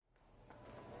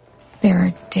There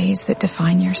are days that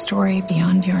define your story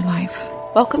beyond your life.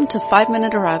 Welcome to 5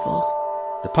 Minute Arrival,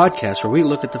 the podcast where we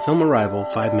look at the film Arrival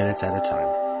 5 minutes at a time.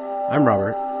 I'm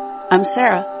Robert. I'm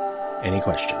Sarah. Any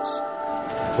questions?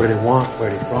 What do they want? Where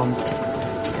are they from?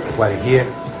 Why are they here?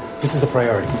 This is the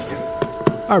priority.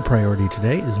 Our priority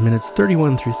today is minutes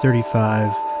 31 through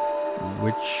 35,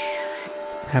 which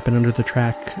happen under the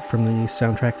track from the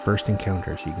soundtrack First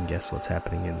Encounter, so you can guess what's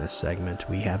happening in this segment.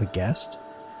 We have a guest,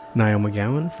 Niall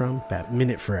McGowan from Bat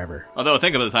Minute Forever. Although I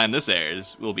think by the time this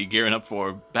airs, we'll be gearing up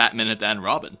for Bat Minute and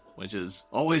Robin, which has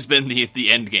always been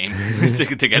the end game to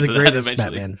get to that eventually.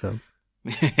 Batman film.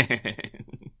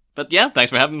 But yeah,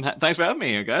 thanks for having me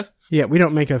here, guys. Yeah, we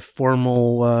don't make a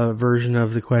formal version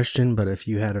of the question, but if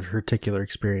you had a particular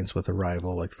experience with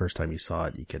Arrival, like the first time you saw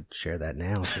it, you could share that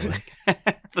now if you like.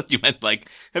 I thought you meant like,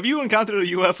 have you encountered a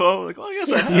UFO? Like, well, I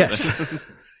guess I have. Yes.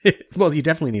 Well, you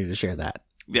definitely need to share that.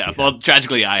 Yeah, well,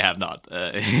 tragically, I have not,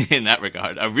 in that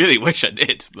regard. I really wish I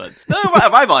did, but no,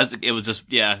 Arrival, it was just,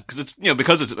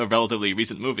 because it's a relatively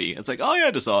recent movie. It's like, oh yeah,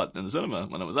 I just saw it in the cinema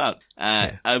when it was out.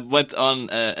 I went on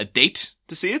a date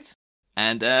to see it,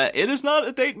 and it is not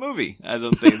a date movie. I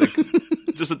don't think,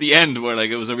 just at the end where,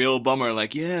 it was a real bummer,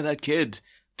 that kid,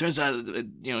 turns out,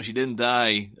 she didn't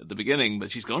die at the beginning,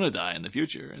 but she's gonna die in the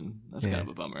future, and that's kind of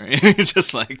a bummer. You're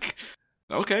just like,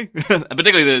 okay.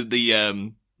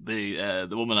 Particularly the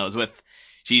woman I was with,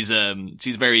 she's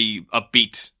very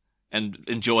upbeat and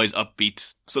enjoys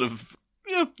upbeat, sort of,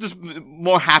 just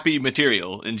more happy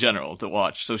material in general to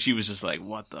watch. So she was just like,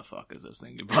 what the fuck is this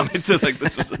thing? So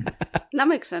this was That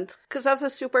makes sense. Because as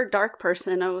a super dark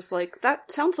person, I was like,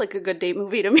 that sounds like a good date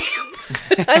movie to me.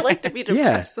 I like to be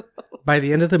depressed. Yeah. By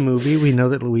the end of the movie, we know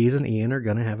that Louise and Ian are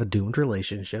going to have a doomed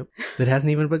relationship that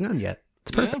hasn't even begun yet.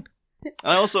 It's perfect. Yeah.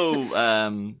 I also,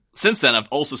 since then, I've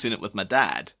also seen it with my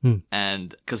dad,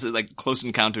 and because Close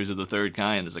Encounters of the Third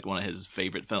Kind is one of his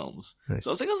favorite films. Nice.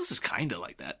 So I was like, oh, this is kind of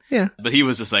like that. Yeah. But he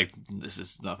was just like, this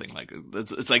is nothing like it.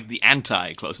 It's like the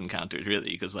anti-Close Encounters,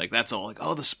 really, because that's all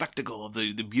the spectacle of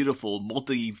the beautiful,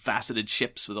 multifaceted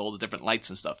ships with all the different lights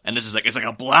and stuff. And this is it's like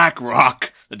a black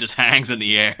rock that just hangs in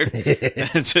the air.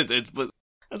 It's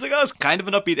kind of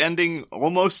an upbeat ending,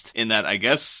 almost, in that I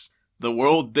guess the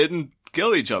world didn't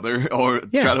kill each other or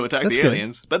try to attack the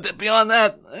aliens. Good. But beyond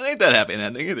that, it ain't that happy an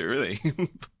ending either, really.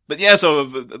 But yeah, so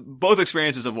both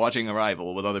experiences of watching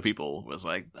Arrival with other people was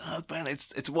man,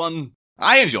 it's one,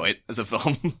 I enjoy it as a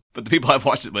film, but the people I've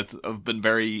watched it with have been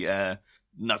very,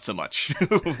 not so much.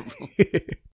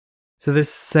 So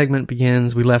this segment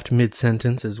begins, we left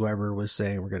mid-sentence as Weber was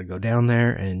saying, we're going to go down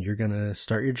there and you're going to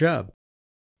start your job.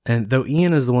 And though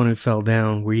Ian is the one who fell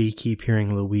down, we keep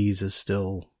hearing Louise is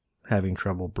still having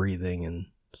trouble breathing and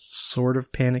sort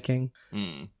of panicking.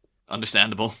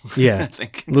 Understandable. Yeah. I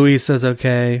think. Louise says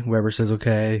okay. Weber says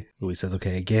okay. Louise says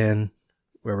okay again.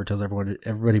 Weber tells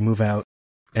everybody move out.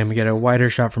 And we get a wider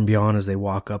shot from beyond as they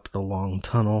walk up the long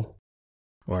tunnel.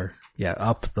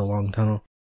 Up the long tunnel.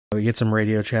 We get some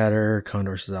radio chatter.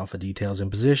 Condor says Alpha details in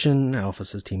position. Alpha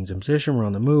says team's in position. We're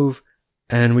on the move.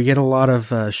 And we get a lot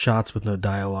of shots with no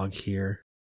dialogue here.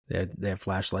 They have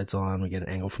flashlights on. We get an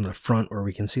angle from the front where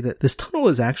we can see that this tunnel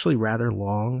is actually rather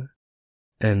long,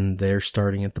 and they're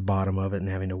starting at the bottom of it and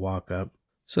having to walk up.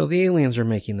 So the aliens are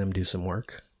making them do some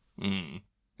work.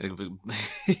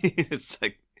 It's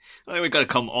we got to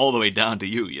come all the way down to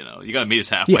you. You got to meet us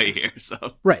halfway here.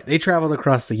 So right, they traveled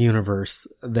across the universe.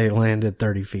 They landed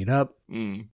 30 feet up.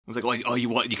 It's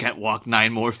you can't walk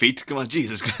 9 more feet? Come on,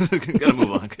 Jesus, gotta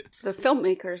move on. The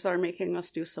filmmakers are making us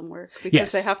do some work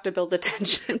because they have to build the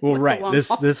tension. Well, right.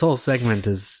 This whole segment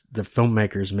is the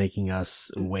filmmakers making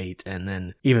us wait, and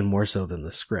then even more so than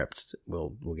the script.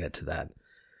 We'll get to that.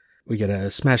 We get a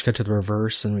smash cut to the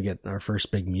reverse, and we get our first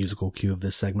big musical cue of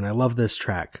this segment. I love this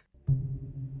track.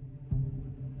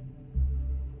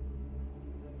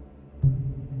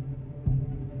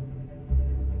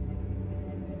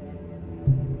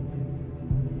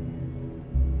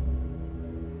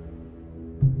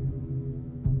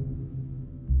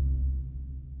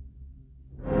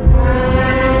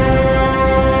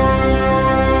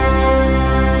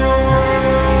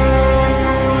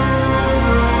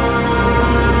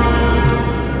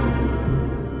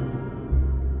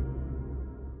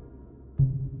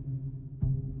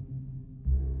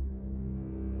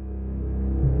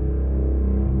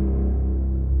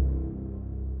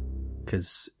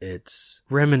 Because it's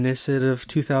reminiscent of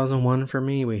 2001 for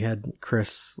me. We had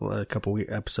Chris a couple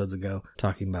episodes ago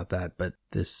talking about that, but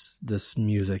this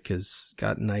music has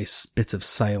got nice bits of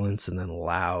silence and then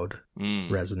loud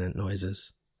resonant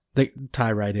noises. They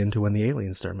tie right into when the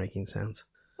aliens start making sounds.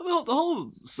 Well, the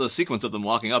whole sequence of them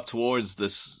walking up towards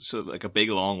this sort of like a big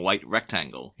long white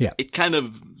rectangle. Yeah. It kind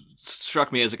of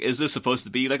struck me as like, is this supposed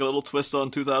to be like a little twist on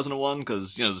 2001?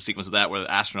 Because, there's a sequence of that where the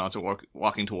astronauts are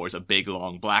walking towards a big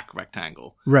long black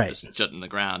rectangle. Right. Just jutting in the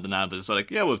ground. And now it's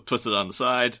like, yeah, we've twisted it on the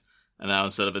side. And now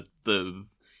instead of it,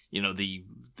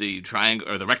 the triangle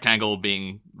or the rectangle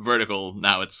being vertical,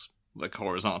 now it's like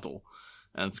horizontal.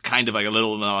 And it's kind of like a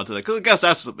little nod to like, I guess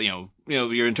that's,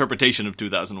 your interpretation of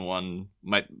 2001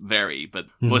 might vary, but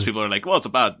most people are like, well, it's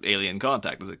about alien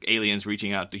contact. It's like aliens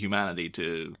reaching out to humanity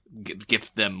to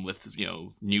gift them with,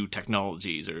 new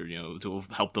technologies or, to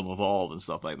help them evolve and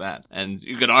stuff like that. And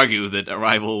you could argue that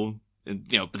Arrival,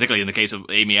 particularly in the case of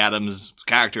Amy Adams'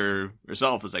 character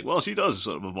herself, is like, well, she does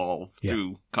sort of evolve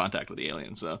through contact with the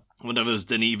aliens. So whenever it was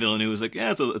Denis Villeneuve, was like,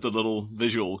 yeah, it's a little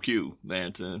visual cue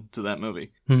there to that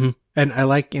movie. Mm-hmm. And I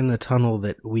like in the tunnel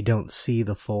that we don't see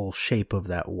the full shape of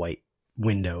that white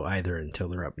window either until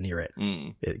they're up near it.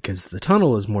 Because the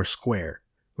tunnel is more square,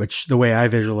 which the way I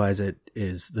visualize it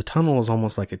is the tunnel is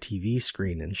almost like a TV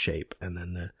screen in shape, and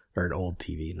then or an old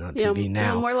TV, not TV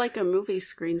now. More like a movie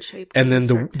screen shape. And then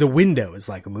the window is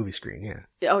like a movie screen, yeah.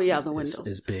 Oh, yeah, the window.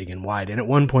 Is big and wide. And at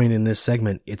one point in this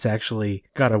segment, it's actually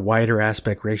got a wider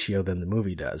aspect ratio than the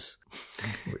movie does,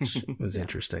 which was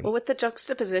interesting. Well, with the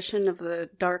juxtaposition of the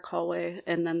dark hallway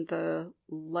and then the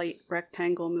light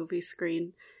rectangle movie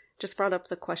screen, just brought up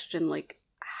the question, like,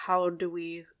 how do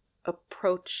we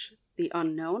approach the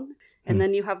unknown? And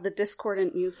then you have the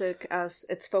discordant music as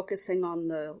it's focusing on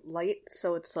the light.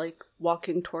 So it's like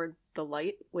walking toward the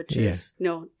light, which is,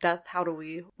 death. How do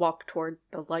we walk toward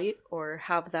the light or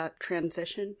have that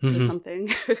transition to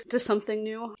something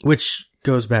new? Which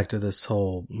goes back to this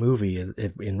whole movie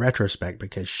in retrospect,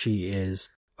 because she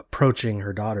is approaching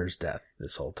her daughter's death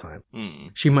this whole time.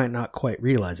 She might not quite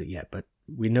realize it yet, but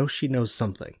we know she knows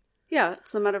something. Yeah,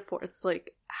 it's a metaphor. It's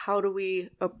like, how do we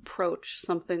approach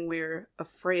something we're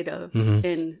afraid of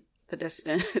in the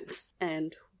distance?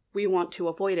 And we want to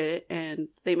avoid it. And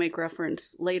they make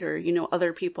reference later,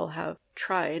 other people have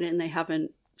tried and they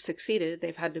haven't succeeded.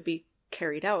 They've had to be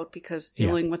carried out because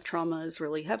dealing with trauma is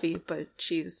really heavy, but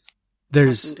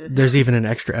there's even an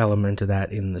extra element to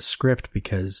that in the script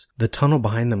because the tunnel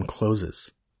behind them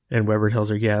closes. And Weber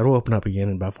tells her, it'll open up again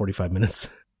in about 45 minutes.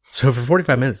 So for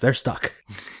 45 minutes, they're stuck.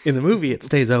 In the movie, it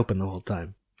stays open the whole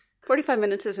time. 45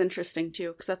 minutes is interesting,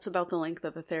 too, because that's about the length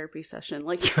of a therapy session.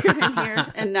 Like, you're in here,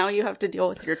 and now you have to deal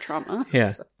with your trauma.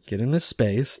 Yeah. So. Get into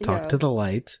space, talk to the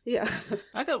light. Yeah.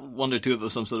 I got wonder, too, if there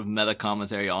was some sort of meta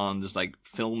commentary on just, like,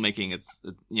 filmmaking,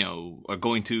 or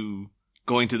going to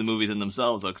the movies in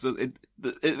themselves, because it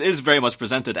is very much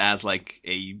presented as, like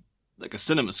a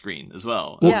cinema screen as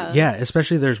well. Yeah,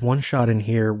 especially there's one shot in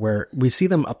here where we see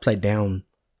them upside down,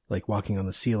 like walking on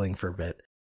the ceiling for a bit.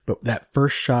 But that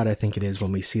first shot, I think it is,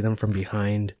 when we see them from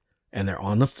behind and they're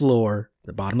on the floor,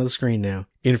 the bottom of the screen now,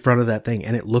 in front of that thing.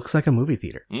 And it looks like a movie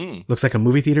theater. Looks like a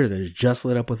movie theater that is just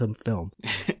lit up with a film.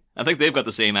 I think they've got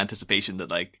the same anticipation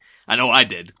that, like, I know I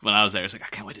did when I was there. It's like, I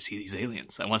can't wait to see these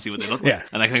aliens. I want to see what they look like.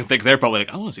 And I think they're probably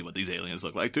like, I want to see what these aliens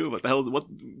look like too. What the hell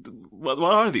what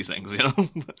are these things,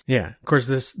 Yeah. Of course,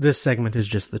 this segment is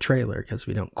just the trailer because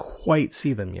we don't quite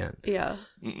see them yet. Yeah.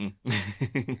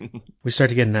 We start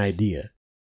to get an idea.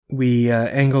 We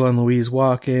angle on Louise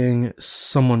walking,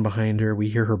 someone behind her. We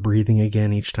hear her breathing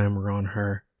again each time we're on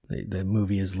her. The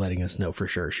movie is letting us know for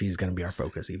sure she's going to be our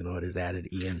focus, even though it has added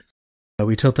Ian.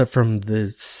 We tilt up from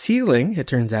the ceiling, it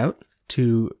turns out,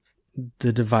 to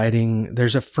the dividing...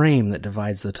 There's a frame that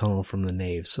divides the tunnel from the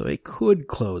nave, so it could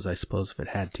close, I suppose, if it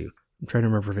had to. I'm trying to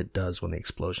remember if it does when the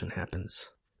explosion happens.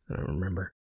 I don't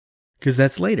remember. Because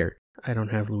that's later. I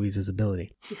don't have Louise's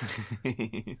ability.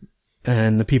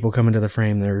 And the people come into the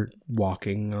frame, they're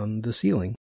walking on the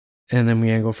ceiling. And then we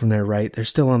angle from their right. They're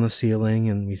still on the ceiling,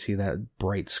 and we see that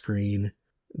bright screen.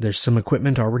 There's some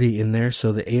equipment already in there,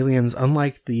 so the aliens,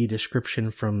 unlike the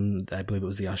description from, I believe it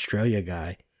was the Australia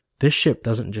guy, this ship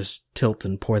doesn't just tilt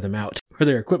and pour them out, or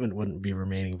their equipment wouldn't be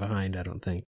remaining behind, I don't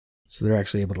think. So they're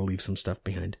actually able to leave some stuff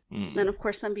behind. And of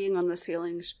course, them being on the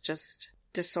ceilings just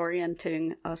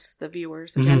disorienting us, the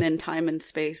viewers, again, in time and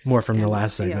space. More from the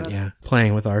last segment,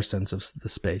 playing with our sense of the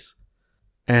space.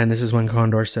 And this is when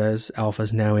Condor says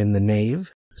Alpha's now in the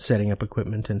nave, setting up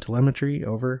equipment and telemetry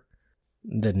over.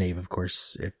 The nave, of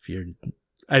course,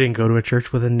 I didn't go to a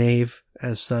church with a nave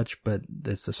as such, but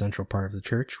it's the central part of the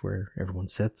church where everyone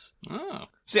sits. Oh.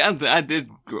 See, I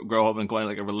did grow up in quite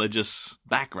like a religious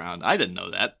background. I didn't know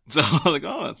that. So I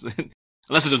was like,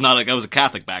 Unless it was not like I was a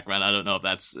Catholic background. I don't know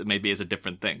if maybe it's a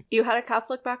different thing. You had a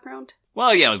Catholic background?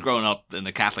 Well, yeah, I was growing up in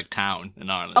a Catholic town in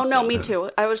Ireland. Oh, no, me too.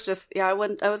 I was just, I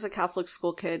was a Catholic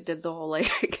school kid, did the whole,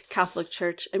 like, Catholic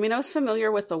church. I mean, I was familiar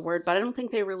with the word, but I don't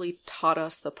think they really taught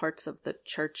us the parts of the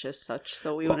church as such,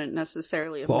 so we wouldn't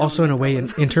necessarily have known also, in a way,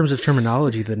 was... in terms of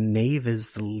terminology, the nave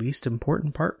is the least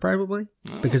important part, probably,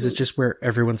 because it's just where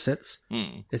everyone sits.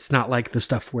 It's not like the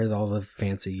stuff where all the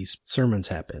fancy sermons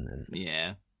happen. And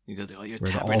yeah. You go to all your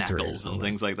where tabernacles and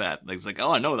things like that. Like, it's like,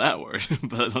 oh, I know that word.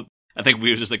 But I think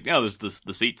we were just like, no, there's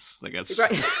the seats. Like, that's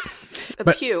right.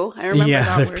 Pew. I remember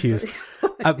that word. Pews.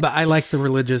 But I like the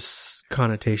religious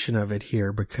connotation of it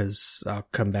here because I'll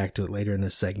come back to it later in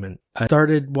this segment. I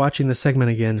started watching the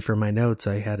segment again for my notes.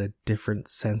 I had a different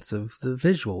sense of the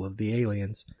visual of the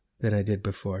aliens than I did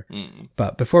before.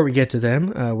 But before we get to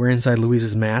them, we're inside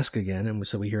Louise's mask again, and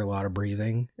so we hear a lot of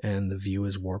breathing, and the view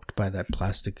is warped by that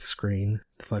plastic screen,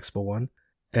 the flexible one.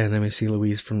 And then we see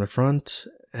Louise from the front,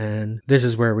 and this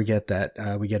is where we get that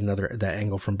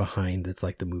angle from behind. It's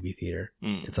like the movie theater.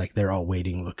 It's like they're all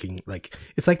waiting, looking like,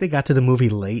 it's like they got to the movie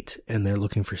late and they're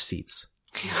looking for seats.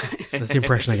 That's the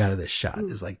impression I got of this shot,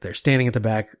 is like they're standing at the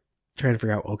back trying to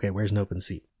figure out, okay, where's an open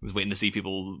seat? I was waiting to see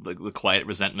people, like, the quiet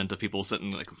resentment of people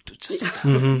sitting like, just what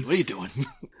are you doing?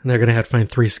 And they're going to have to find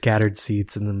 3 scattered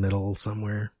seats in the middle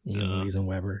somewhere. Louise and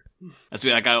Weber. That's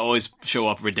like, I always show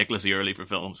up ridiculously early for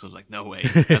films. So I was like, no way.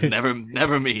 Never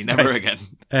me. Never Right. again.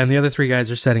 And the other 3 guys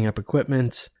are setting up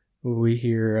equipment. We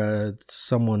hear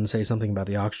someone say something about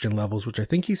the oxygen levels, which I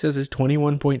think he says is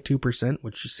 21.2%,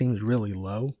 which seems really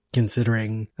low,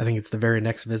 considering I think it's the very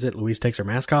next visit. Louise takes her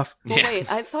mask off. Well,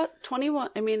 wait, I thought 21,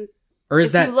 I mean, or is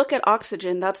if that... you look at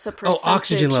oxygen, that's the percentage. Oh,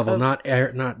 oxygen level, not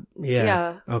air, not... Yeah.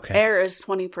 Yeah. Okay. Air is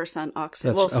 20%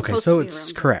 oxygen. That's, okay, so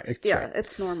it's correct. It's right.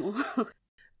 It's normal.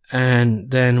 And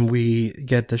then we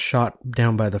get the shot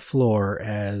down by the floor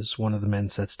as one of the men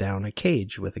sets down a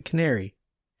cage with a canary.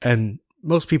 And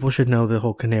most people should know the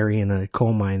whole canary in a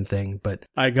coal mine thing, but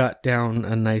I got down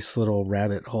a nice little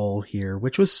rabbit hole here,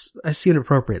 which I seemed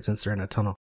appropriate since they're in a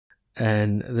tunnel.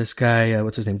 And this guy,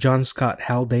 what's his name? John Scott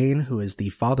Haldane, who is the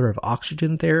father of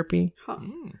oxygen therapy,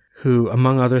 who,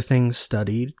 among other things,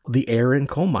 studied the air in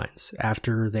coal mines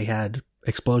after they had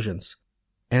explosions.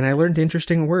 And I learned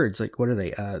interesting words, like, what are they?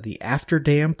 The after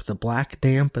damp, the black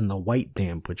damp, and the white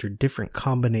damp, which are different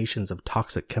combinations of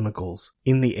toxic chemicals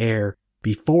in the air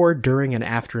before, during, and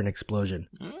after an explosion.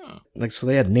 Like, so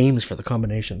they had names for the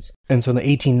combinations. And so in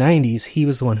the 1890s, he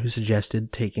was the one who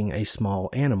suggested taking a small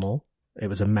animal, it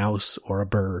was a mouse or a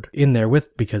bird, in there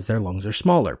because their lungs are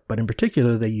smaller. But in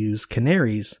particular, they use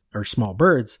canaries, or small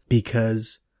birds,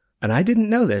 because, and I didn't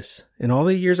know this in all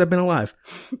the years I've been alive,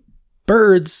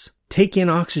 birds take in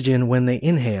oxygen when they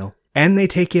inhale, and they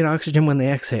take in oxygen when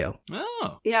they exhale.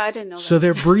 Oh. Yeah, I didn't know that. So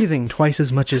they're breathing twice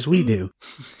as much as we do.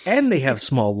 And they have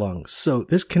small lungs. So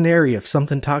this canary, if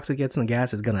something toxic gets in the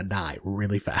gas, is going to die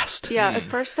really fast. Yeah, at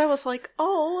first I was like,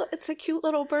 oh, it's a cute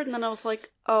little bird. And then I was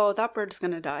like, oh, that bird's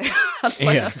going to die. That's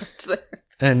why that's there.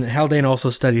 And Haldane also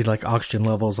studied like oxygen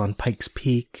levels on Pikes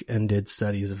Peak and did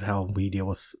studies of how we deal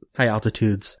with high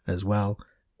altitudes as well.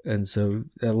 And so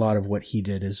a lot of what he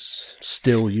did is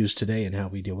still used today in how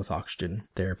we deal with oxygen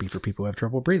therapy for people who have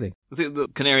trouble breathing. The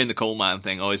canary in the coal mine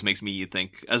thing always makes me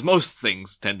think, as most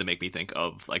things tend to make me think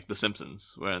of, like, The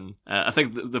Simpsons, when I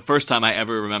think the first time I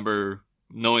ever remember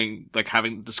knowing, like,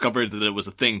 having discovered that it was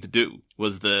a thing to do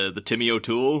was the Timmy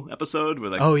O'Toole episode where,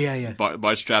 like,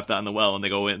 Bart's trapped out in the well and they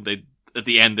go in, at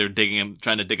the end they're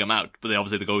trying to dig him out, but they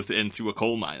obviously go in through a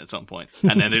coal mine at some point.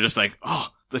 And then they're just like, oh,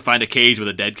 they find a cage with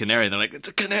a dead canary, and they're like, it's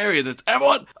a canary, and it's,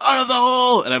 everyone, out of the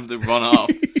hole! And they run off.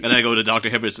 And then I go to Dr.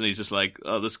 Hibbers, and he's just like,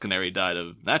 oh, this canary died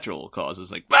of natural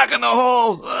causes. Like, back in the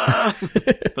hole! Ah!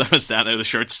 But I was standing there, the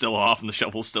shirt's still off, and the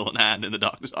shovel's still in hand in the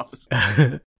doctor's office.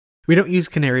 We don't use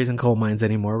canaries in coal mines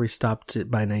anymore. We stopped it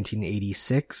by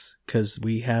 1986, because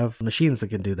we have machines that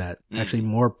can do that, actually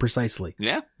more precisely.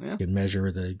 Yeah. You can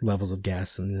measure the levels of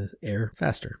gas in the air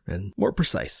faster and more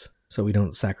precise. So we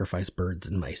don't sacrifice birds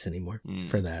and mice anymore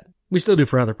for that. We still do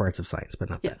for other parts of science, but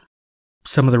not that.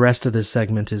 Some of the rest of this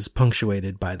segment is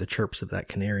punctuated by the chirps of that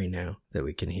canary now that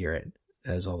we can hear it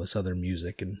as all this other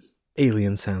music and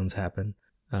alien sounds happen.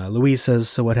 Louise says,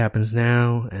 so what happens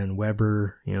now? And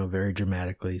Weber, very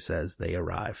dramatically says they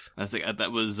arrive. I think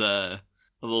that was a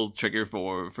little trigger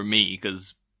for me,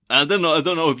 because I don't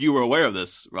know if you were aware of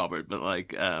this, Robert, but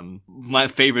like, my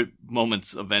favorite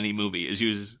moments of any movie is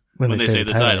usually when they say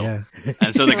the title. Yeah.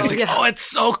 And so they're like, oh, it's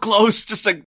so close. Just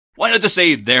like, why not just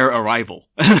say their arrival?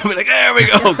 And I'll be like, there we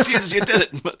go. Jesus, you did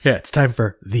it. But, yeah, it's time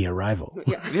for the arrival.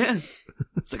 Yeah.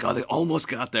 It's like, oh, they almost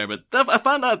got there. But I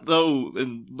found out, though,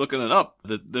 in looking it up,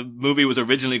 that the movie was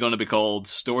originally going to be called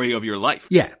Story of Your Life.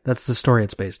 Yeah, that's the story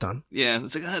it's based on. Yeah,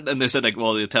 it's like, and they said, like,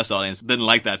 well, the test audience didn't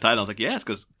like that title. I was like, yeah, it's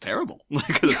because it's terrible.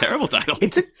 Like, it's a terrible title.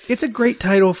 It's a great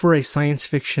title for a science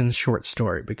fiction short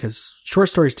story, because short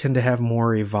stories tend to have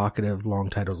more evocative long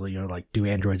titles, like Do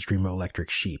Androids Dream of Electric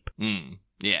Sheep?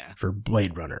 Yeah. For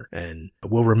Blade Runner. And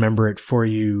We'll Remember It For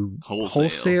You.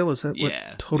 Wholesale? Is that what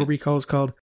Total Recall is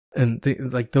called? And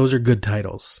those are good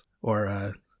titles.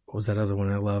 Or, what was that other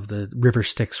one I love? The River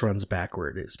Styx Runs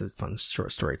Backward is a fun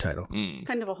short story title.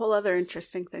 Kind of a whole other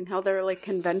interesting thing, how there are like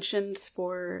conventions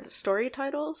for story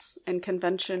titles and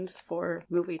conventions for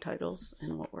movie titles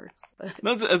and what works.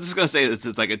 No, I was just gonna say,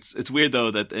 it's weird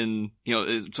though that in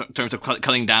terms of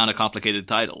cutting down a complicated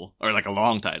title, or like a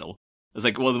long title, it's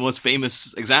like, well, the most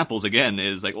famous examples again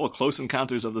is like, Close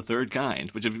Encounters of the Third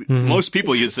Kind, which if most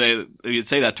people you'd say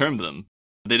that term to them,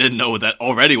 they didn't know what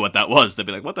that was. They'd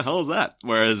be like, what the hell is that?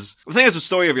 Whereas the thing is with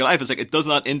Story of Your Life is like, it does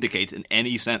not indicate in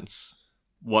any sense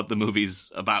what the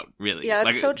movie's about, really. Yeah, it's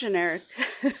like, so generic.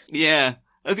 Yeah.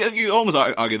 You almost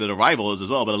argue that Arrival is as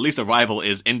well, but at least Arrival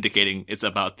is indicating it's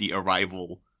about the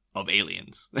arrival of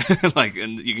aliens.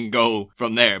 And you can go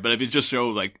from there. But if you just show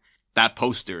like that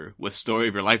poster with Story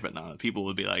of Your Life written on it, people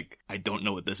would be like, I don't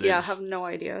know what this is. Yeah, I have no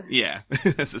idea. Yeah.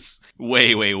 This is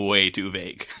way, way, way too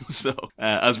vague. So,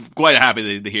 I was quite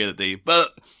happy to hear that but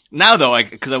now though,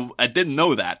 because I didn't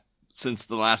know that since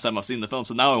the last time I've seen the film,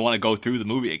 so now I want to go through the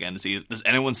movie again to see, does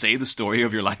anyone say the story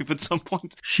of your life at some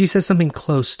point? She says something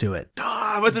close to it.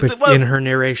 In her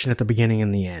narration at the beginning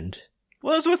and the end.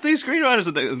 Well, it's with these screenwriters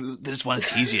that they just want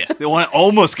to tease you. They want to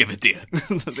almost give it to you.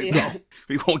 No,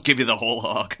 we won't give you the whole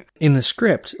hog. In the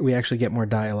script, we actually get more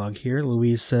dialogue here.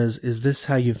 Louise says, is this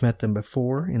how you've met them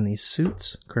before in these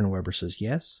suits? Colonel Weber says,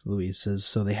 yes. Louise says,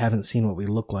 so they haven't seen what we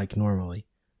look like normally.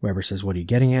 Weber says, what are you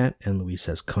getting at? And Louise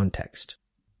says, context.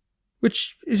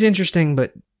 Which is interesting,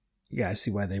 but yeah, I see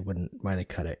why they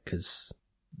cut it, because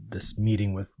this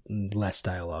meeting with less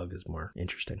dialogue is more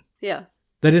interesting. Yeah.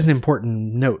 That is an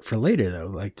important note for later, though.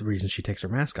 Like, the reason she takes her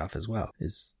mask off as well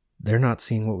is they're not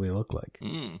seeing what we look like.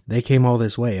 They came all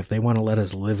this way. If they want to let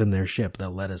us live in their ship, they'll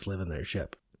let us live in their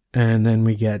ship. And then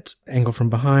we get angle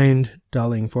from behind,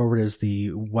 dollying forward as the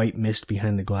white mist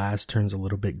behind the glass turns a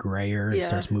little bit grayer and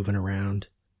starts moving around.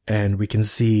 And we can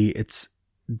see it's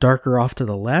darker off to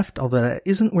the left, although that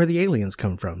isn't where the aliens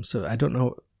come from. So I don't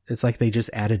know. It's like they just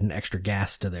added an extra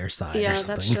gas to their side or something.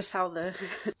 That's just how the...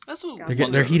 That's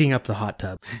what they're heating up the hot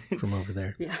tub from over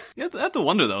there. Yeah. You have to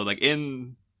wonder, though, like,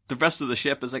 in the rest of the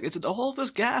ship, is like, it's all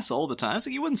this gas all the time. It's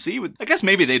like, you wouldn't see what... I guess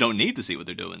maybe they don't need to see what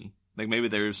they're doing. Like, maybe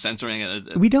they're censoring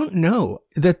it. We don't know.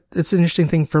 That's an interesting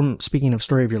thing from, speaking of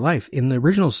Story of Your Life. In the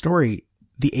original story,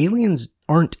 the aliens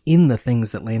aren't in the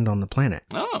things that land on the planet.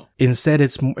 Oh. Instead,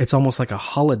 it's almost like a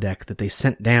holodeck that they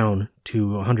sent down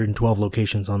to 112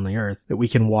 locations on the Earth that we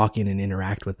can walk in and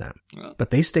interact with them. Oh.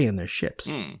 But they stay in their ships.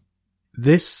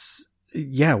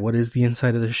 What is the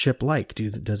inside of the ship like?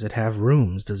 Does it have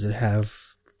rooms? Does it have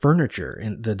furniture?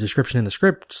 And the description in the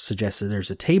script suggests that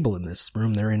there's a table in this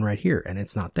room they're in right here, and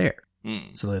it's not there.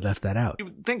 So they left that out. You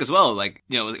would think as well, like,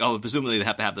 presumably they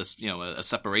have to have this, a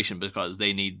separation because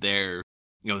they need their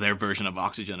version of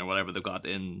oxygen or whatever they've got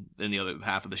in the other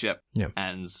half of the ship. Yeah.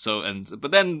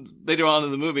 But then later on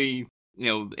in the movie,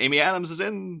 Amy Adams is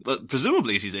in, but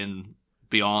presumably she's in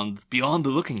beyond the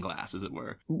looking glass, as it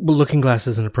were. Well, looking glass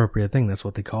is an appropriate thing. That's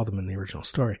what they called them in the original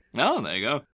story. Oh, there you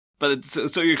go. But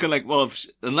so you're kind of like, well,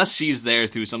 unless she's there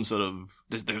through some sort of,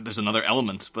 there's another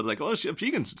element, but like, well, if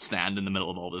she can stand in the middle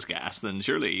of all this gas, then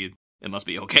surely it must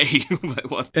be okay.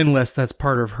 Unless that's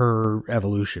part of her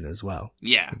evolution as well.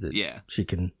 Yeah, She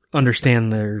can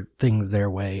understand their things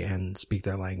their way and speak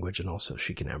their language, and also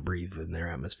she can now breathe in their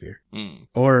atmosphere.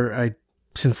 Or,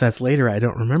 since that's later, I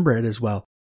don't remember it as well.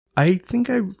 I think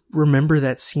I remember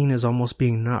that scene as almost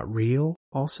being not real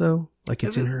also. Like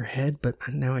it's in her head, but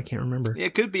now I can't remember. Yeah,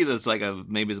 it could be that's like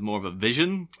maybe it's more of a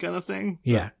vision kind of thing.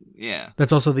 Yeah. Yeah.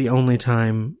 That's also the only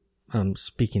time,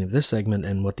 speaking of this segment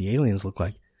and what the aliens look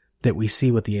like, that we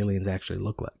see what the aliens actually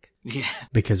look like. Yeah.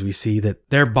 Because we see that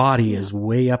their body is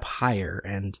way up higher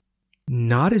and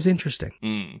not as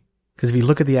interesting. Because if you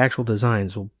look at the actual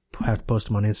designs, we'll have to post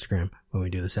them on Instagram when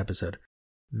we do this episode.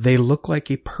 They look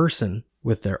like a person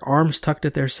with their arms tucked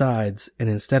at their sides, and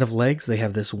instead of legs, they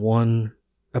have this one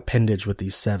appendage with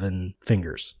these 7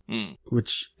 fingers,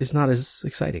 which is not as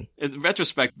exciting. In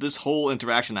retrospect, this whole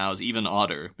interaction now is even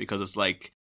odder, because it's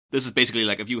like, this is basically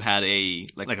like if you had a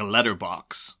letter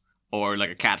box or like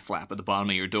a cat flap at the bottom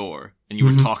of your door, and you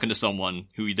were talking to someone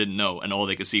who you didn't know, and all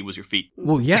they could see was your feet.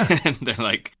 Well, yeah. And they're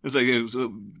like,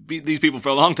 these people for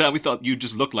a long time, we thought you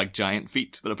just looked like giant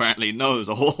feet, but apparently no, there's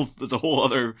a whole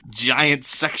other giant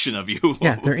section of you.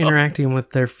 Yeah, they're interacting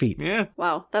with their feet. Yeah.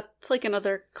 Wow, that's like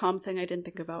another calm thing I didn't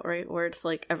think about, right? Where it's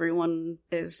like everyone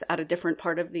is at a different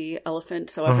part of the elephant,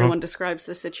 so everyone describes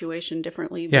the situation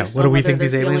differently. Yeah, what do we think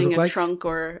these aliens look like? Trunk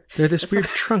or they're this weird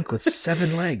trunk with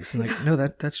 7 legs. And like, no,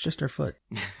 that's just our foot.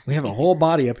 We have a whole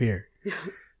body up here.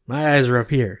 My eyes are up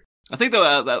here. I think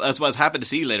though that's what I was happy to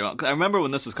see later on. Cause I remember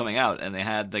when this was coming out, and they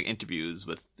had like interviews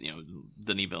with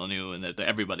Denis Villeneuve and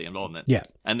everybody involved in it. Yeah,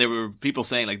 and there were people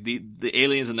saying like the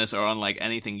aliens in this are unlike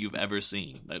anything you've ever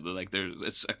seen. Like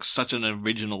it's such an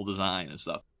original design and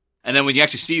stuff. And then when you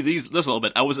actually see this a little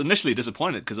bit, I was initially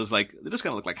disappointed because it's like they just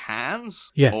kind of look like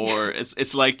hands. Yeah, or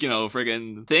it's like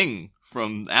friggin' Thing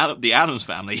from the Addams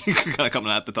Family kind of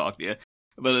coming out to talk to you.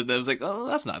 But I was like, oh,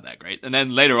 that's not that great. And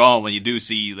then later on, when you do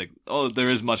see, like, oh, there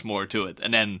is much more to it.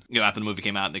 And then, after the movie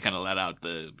came out, they kind of let out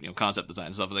the, concept design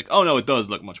and stuff. Like, oh, no, it does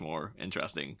look much more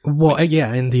interesting. Well,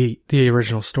 yeah, and the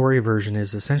original story version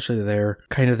is essentially they're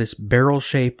kind of this barrel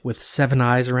shape with 7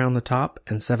 eyes around the top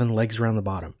and 7 legs around the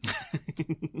bottom.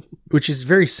 Which is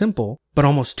very simple, but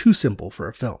almost too simple for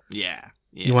a film. Yeah.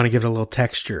 You want to give it a little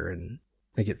texture and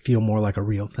make it feel more like a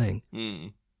real thing.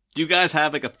 Mm. Do you guys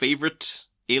have, like, a favorite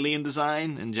alien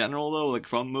design in general, though, like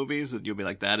from movies, that you'll be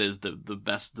like, that is the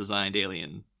best designed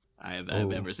alien I've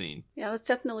ever seen? Yeah, that's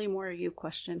definitely more a you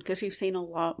question, because you've seen a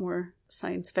lot more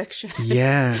science fiction.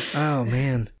 Yeah. Oh,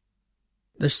 man.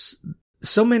 There's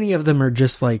so many of them are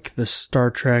just like the Star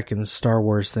Trek and the Star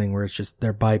Wars thing, where it's just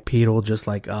they're bipedal just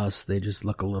like us. They just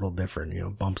look a little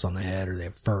different, bumps on the head, or they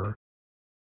have fur.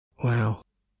 Wow.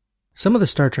 Some of the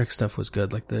Star Trek stuff was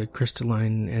good, like the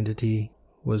crystalline entity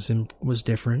was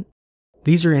different.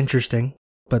 These are interesting,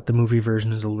 but the movie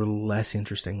version is a little less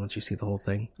interesting once you see the whole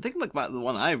thing. I think like the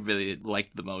one I really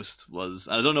liked the most was,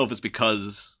 I don't know if it's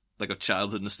because like of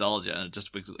childhood nostalgia, and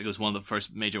it was one of the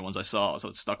first major ones I saw, so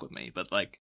it stuck with me. But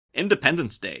like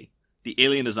Independence Day, the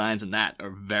alien designs in that are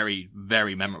very,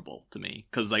 very memorable to me.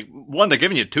 Because like, one, they're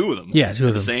giving you 2 of them. Yeah, 2 of them.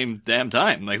 At the same damn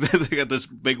time. Like they got this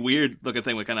big weird looking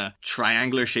thing with kind of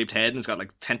triangular shaped head, and it's got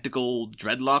like tentacle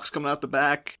dreadlocks coming out the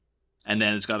back. And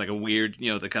then it's got like a weird,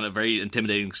 the kind of very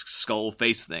intimidating skull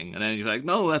face thing. And then you're like,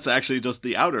 no, that's actually just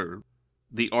the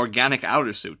organic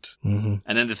outer suit. Mm-hmm.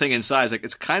 And then the thing inside is like,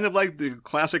 it's kind of like the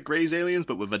classic Grey's aliens,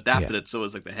 but we've adapted it so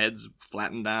it's like the head's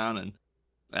flattened down. And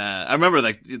I remember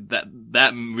like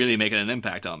that really making an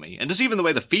impact on me. And just even the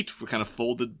way the feet were kind of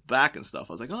folded back and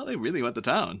stuff. I was like, oh, they really went to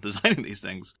town designing these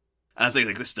things. And I think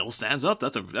like this still stands up.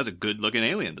 That's a good looking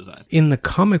alien design. In the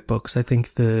comic books, I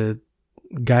think the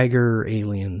Geiger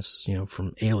aliens,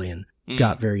 from Alien,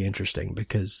 got very interesting,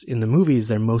 because in the movies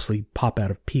they're mostly pop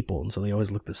out of people, and so they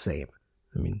always look the same.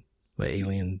 I mean, by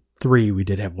Alien 3, we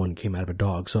did have one came out of a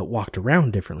dog, so it walked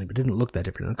around differently, but didn't look that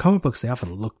different. In the comic books, they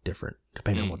often look different,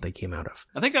 depending on what they came out of.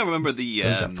 I think I remember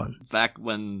back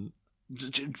when,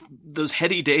 those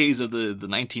heady days of the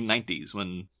 1990s,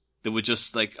 when they were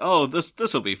just like, oh,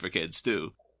 this'll be for kids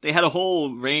too. They had a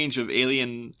whole range of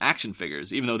alien action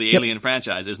figures, even though the Alien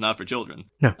franchise is not for children.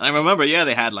 No. And I remember,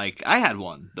 they had I had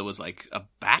one that was like a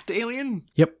bat alien.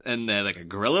 Yep. And like a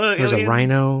gorilla There's alien. A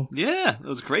rhino. Yeah, it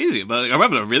was crazy. But I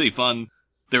remember they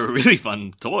were really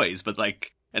fun toys, but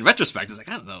like, in retrospect, it's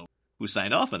like, I don't know who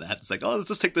signed off on that. It's like, oh, let's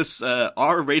just take this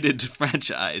R-rated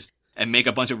franchise and make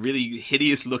a bunch of really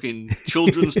hideous looking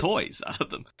children's toys out of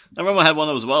them. I remember I had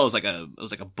one as well. It was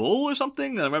like a bull or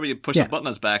something. And I remember you push the button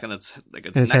on its back, and its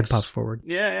head pops forward.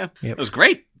 Yeah. Yep. It was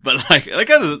great. But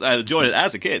I enjoyed it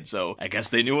as a kid, so I guess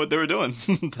they knew what they were doing.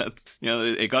 That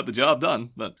it got the job done.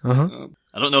 But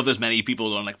I don't know if there's many people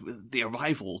going like, the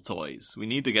Arrival toys. We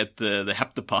need to get the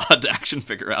Heptapod action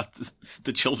figure out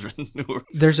to children.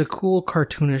 There's a cool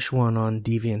cartoonish one on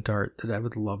DeviantArt that I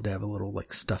would love to have a little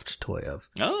like stuffed toy of.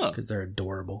 Oh, because they're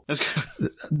adorable. That's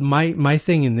good. My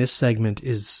thing in this segment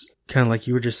is kind of like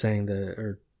you were just saying,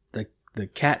 the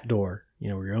cat door.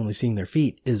 Where you're only seeing their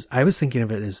feet, is I was thinking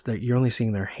of it as that you're only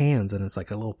seeing their hands, and it's like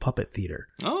a little puppet theater.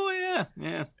 Oh,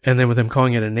 yeah. And then with them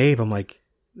calling it a nave, I'm like,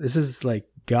 this is like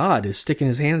God is sticking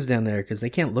his hands down there, because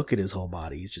they can't look at his whole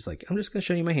body. He's just like, I'm just going to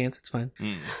show you my hands. It's fine.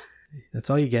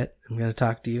 That's all you get. I'm going to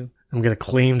talk to you. I'm going to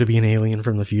claim to be an alien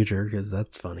from the future, because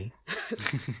that's funny.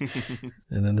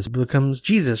 And then this becomes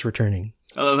Jesus returning.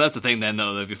 Oh, that's the thing then,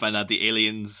 though. If you find out the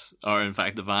aliens are in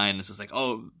fact divine, it's just like,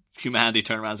 oh, humanity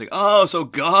turn around and say, oh, so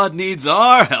God needs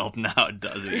our help now,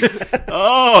 does he?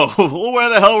 Oh, well, where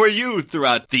the hell were you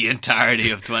throughout the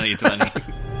entirety of 2020?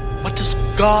 What does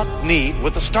God need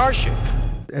with a starship?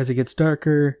 As it gets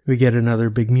darker, we get another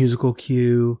big musical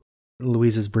cue.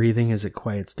 Louise's breathing as it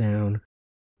quiets down.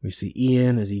 We see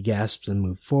Ian as he gasps and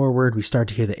moves forward. We start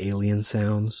to hear the alien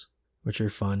sounds, which are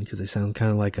fun because they sound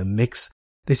kind of like a mix.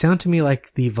 They sound to me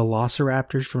like the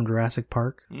velociraptors from Jurassic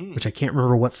Park, which I can't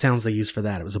remember what sounds they used for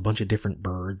that. It was a bunch of different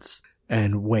birds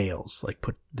and whales. Like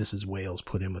this is whales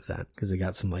put in with that because they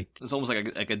got some like... It's almost like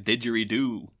a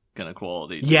didgeridoo kind of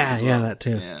quality. Yeah, as well. that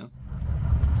too. Yeah.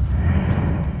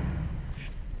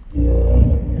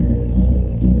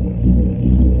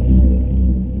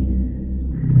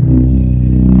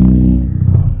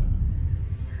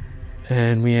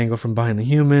 And we angle from behind the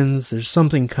humans. There's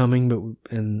something coming,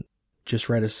 and just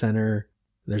right of center,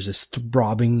 there's this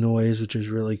throbbing noise, which is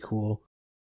really cool,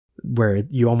 where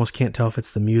you almost can't tell if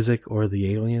it's the music or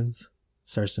the aliens. It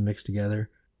starts to mix together.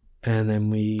 And then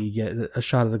we get a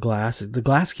shot of the glass. The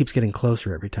glass keeps getting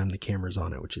closer every time the camera's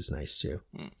on it, which is nice too.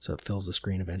 So it fills the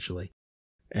screen eventually.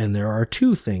 And there are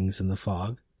two things in the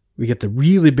fog. We get the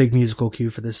really big musical cue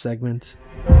for this segment.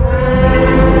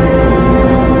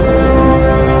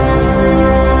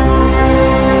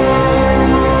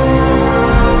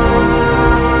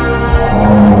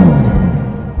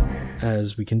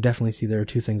 As we can definitely see there are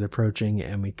two things approaching,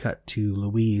 and we cut to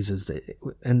Louise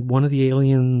and one of the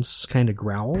aliens kind of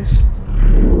growls.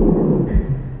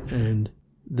 And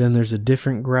then there's a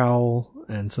different growl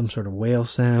and some sort of whale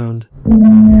sound.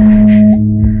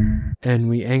 And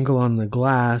we angle on the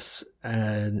glass,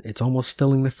 and it's almost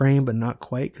filling the frame, but not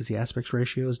quite because the aspect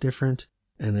ratio is different.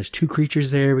 And there's two creatures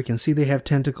there. We can see they have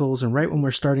tentacles, and right when we're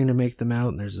starting to make them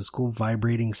out, there's this cool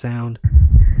vibrating sound.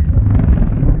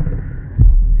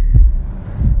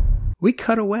 We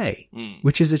cut away,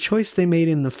 which is a choice they made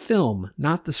in the film,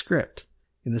 not the script.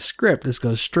 In the script, this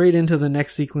goes straight into the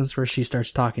next sequence where she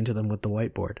starts talking to them with the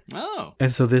whiteboard. Oh.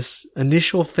 And so this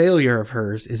initial failure of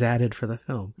hers is added for the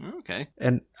film. Okay.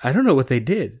 And I don't know what they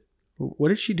did. What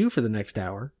did she do for the next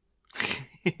hour?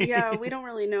 Yeah, we don't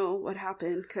really know what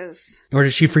happened because... Or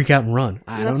did she freak out and run?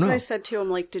 I don't know. That's what I said to him.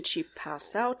 Like, did she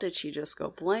pass out? Did she just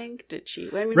go blank? Did she...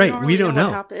 I mean, right, we don't know.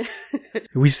 what happened.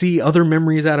 We see other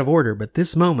memories out of order, but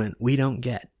this moment we don't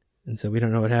get. And so we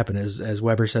don't know what happened. As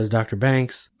Weber says, Dr.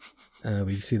 Banks,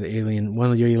 we see the alien...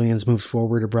 One of the aliens moves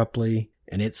forward abruptly,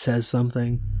 and it says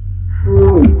something.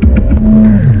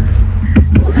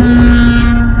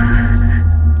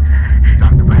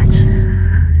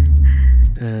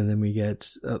 And then we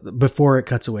get, before it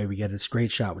cuts away, we get this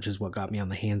great shot, which is what got me on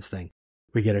the hands thing.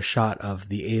 We get a shot of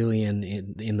the alien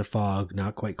in the fog,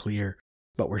 not quite clear,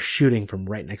 but we're shooting from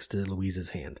right next to Louise's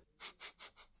hand.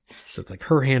 So it's like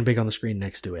her hand big on the screen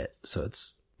next to it. So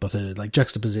it's both a like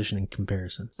juxtaposition and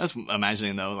comparison. I was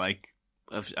imagining though, like,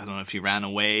 I don't know if she ran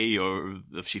away or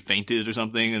if she fainted or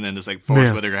something, and then just like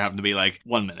Forrest Whitaker happened to be like,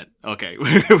 1 minute, okay, we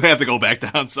have to go back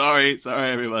down. Sorry,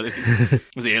 everybody.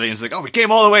 Because the alien's like, oh, we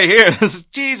came all the way here.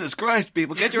 Jesus Christ,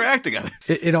 people, get your act together.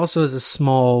 It also is a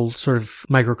small sort of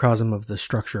microcosm of the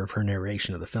structure of her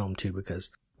narration of the film too,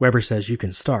 because Weber says you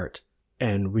can start,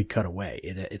 and we cut away.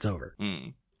 It's over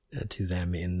to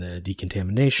them in the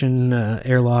decontamination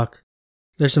airlock.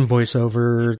 There's some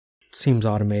voiceover. Seems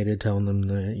automated, telling them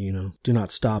that, do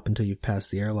not stop until you've passed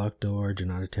the airlock door, do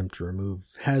not attempt to remove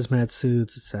hazmat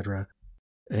suits, etc.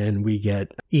 And we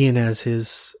get Ian as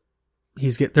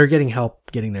they're getting help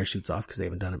getting their suits off because they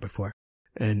haven't done it before.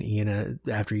 And Ian,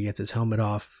 after he gets his helmet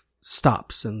off,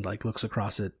 stops and like looks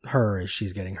across at her as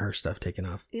she's getting her stuff taken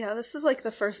off. Yeah, this is like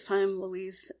the first time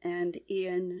Louise and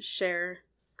Ian share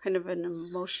kind of an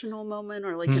emotional moment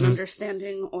or like an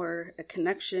understanding or a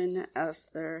connection as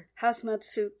their hazmat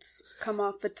suits come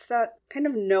off. It's that kind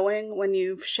of knowing when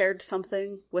you've shared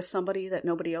something with somebody that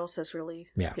nobody else has really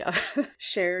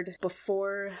shared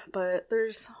before. But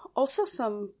there's also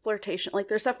some flirtation. Like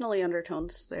there's definitely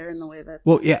undertones there in the way that...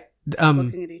 Well, yeah.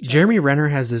 Jeremy Renner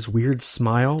has this weird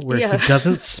smile where he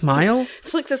doesn't smile.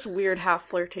 It's like this weird half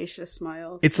flirtatious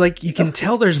smile. It's like you can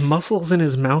tell there's muscles in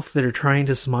his mouth that are trying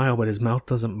to smile, but his mouth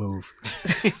doesn't move.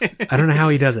 I don't know how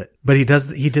he does it, but he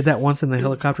did that once in the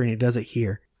helicopter and he does it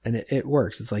here. And it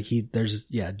works. It's like there's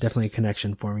definitely a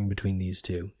connection forming between these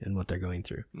two and what they're going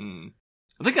through.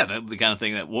 I think that's the kind of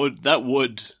thing that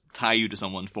would tie you to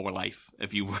someone for life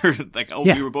if you were like,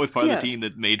 we were both part of the team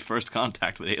that made first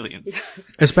contact with aliens.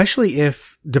 Especially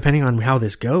if, depending on how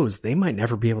this goes, they might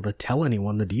never be able to tell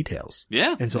anyone the details.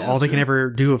 Yeah. And so all they can ever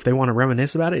do if they want to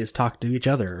reminisce about it is talk to each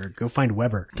other or go find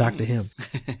Weber, talk to him.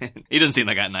 He doesn't seem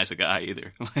like that nice a guy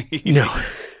either. No.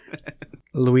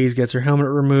 Louise gets her helmet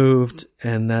removed,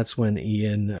 and that's when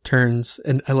Ian turns.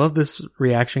 And I love this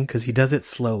reaction because he does it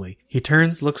slowly. He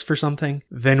turns, looks for something,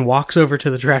 then walks over to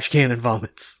the trash can and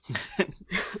vomits.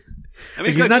 I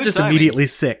mean, he's not just immediately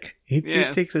sick. He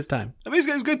takes his time. I mean,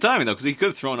 it's good timing though, because he could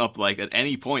have thrown up like at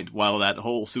any point while that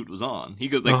whole suit was on. He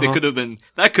could they could have been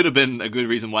that could have been a good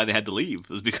reason why they had to leave,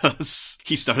 was because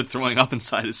he started throwing up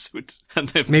inside his suit.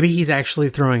 And maybe he's actually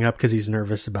throwing up because he's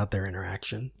nervous about their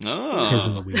interaction. Oh, his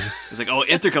and Louise. It's like,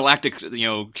 intergalactic,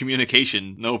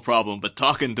 communication, no problem, but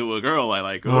talking to a girl, I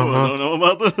like. Oh, I don't know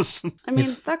about this. I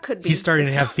mean, that could be. He's starting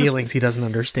to have feelings he doesn't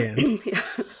understand. Yeah.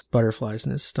 Butterflies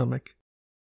in his stomach.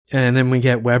 And then we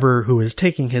get Weber, who is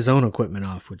taking his own equipment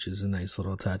off, which is a nice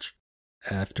little touch.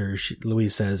 After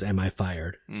Louise says, "Am I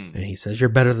fired?" And he says, "You're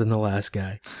better than the last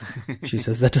guy." She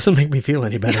says, "That doesn't make me feel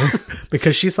any better,"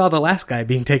 because she saw the last guy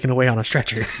being taken away on a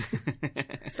stretcher.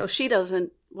 So she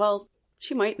doesn't. Well,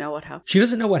 she might know what happened. She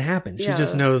doesn't know what happened. Yeah. She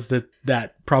just knows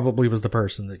that probably was the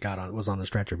person that was on the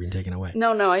stretcher being taken away.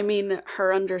 No, I mean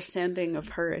her understanding of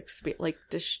her experience. Like,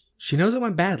 she knows it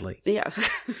went badly. Yeah.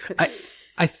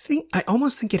 I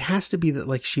almost think it has to be that,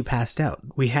 like, she passed out.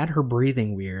 We had her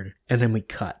breathing weird, and then we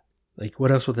cut. Like,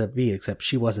 what else would that be except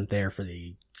she wasn't there for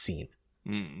the scene?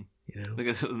 You know?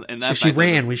 Because, if she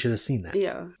ran, we should have seen that.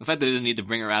 Yeah. The fact that they didn't need to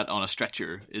bring her out on a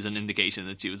stretcher is an indication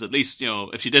that she was at least,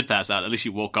 if she did pass out, at least she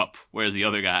woke up, whereas the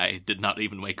other guy did not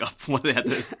even wake up when they had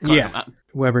to cart him out.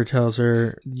 Weber tells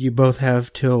her, "You both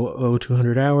have till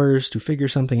 200 hours to figure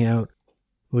something out."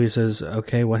 Louise says,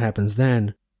 "Okay, what happens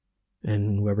then?"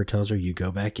 And Weber tells her, "You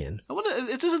go back in." I wonder,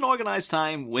 is this an organized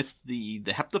time with the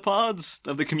heptapods?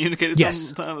 Have they communicated?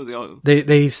 Yes. Sometime?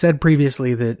 They said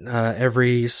previously that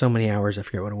every so many hours, I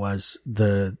forget what it was,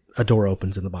 a door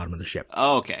opens in the bottom of the ship.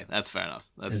 Oh, okay. That's fair enough.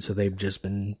 And so they've just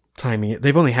been timing it.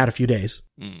 They've only had a few days.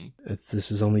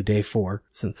 This is only day 4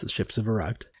 since the ships have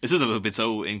arrived. This is a bit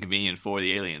so inconvenient for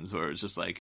the aliens, where it's just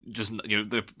like,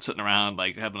 they're sitting around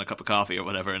like having a cup of coffee or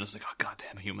whatever, and it's like, oh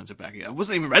goddamn, humans are back again. I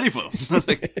wasn't even ready for them. I was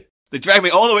like, they dragged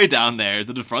me all the way down there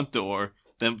to the front door.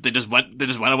 Then they just went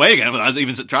away again without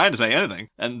even trying to say anything.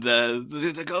 And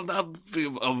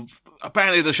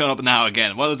apparently they're showing up now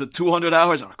again. What is it? 200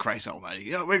 hours? Oh Christ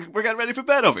Almighty! We're getting ready for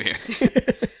bed over here.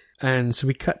 And so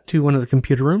we cut to one of the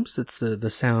computer rooms. It's the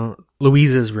sound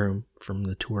Louise's room from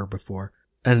the tour before.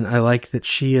 And I like that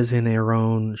she is in her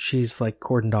own, she's like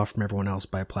cordoned off from everyone else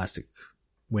by a plastic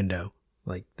window.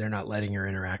 Like, they're not letting her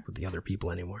interact with the other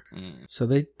people anymore. So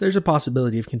there's a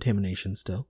possibility of contamination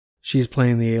still. She's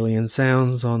playing the alien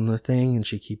sounds on the thing, and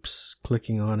she keeps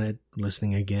clicking on it,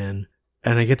 listening again.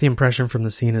 And I get the impression from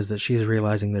the scene is that she's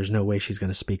realizing there's no way she's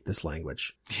going to speak this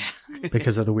language.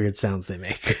 Because of the weird sounds they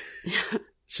make.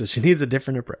 So she needs a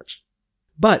different approach.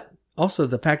 But also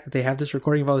the fact that they have this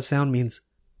recording of all the sound means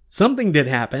something did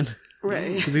happen.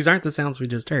 Right. Because these aren't the sounds we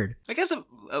just heard. I guess it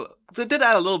did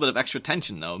add a little bit of extra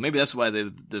tension, though. Maybe that's why they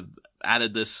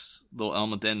added this little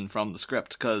element in from the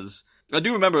script. Because I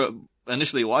do remember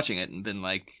initially watching it and been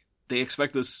like, they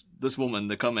expect this woman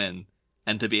to come in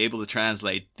and to be able to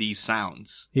translate these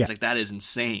sounds. Yeah. It's like, that is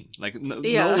insane. Like, no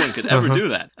Yeah. one could ever do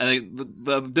that. And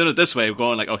but I'm doing it this way,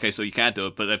 going like, okay, so you can't do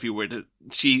it, but if you were to,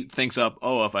 she thinks up,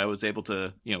 oh, if I was able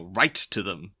to, write to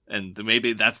them, and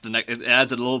maybe that's the next, it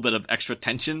adds a little bit of extra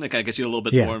tension. It kind of gets you a little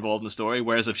bit more involved in the story.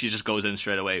 Whereas if she just goes in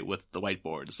straight away with the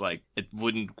whiteboard, it's like, it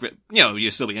wouldn't grip,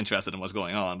 you'd still be interested in what's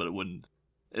going on, but it wouldn't.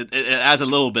 It adds a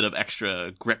little bit of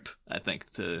extra grip, I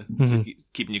think, to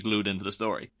keeping you glued into the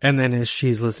story. And then as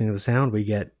she's listening to the sound, we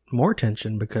get more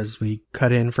tension because we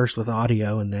cut in first with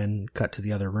audio and then cut to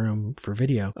the other room for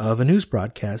video of a news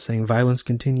broadcast saying violence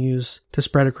continues to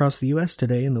spread across the U.S.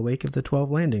 today in the wake of the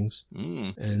 12 landings.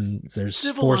 And there's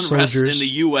Civil 4 unrest soldiers in the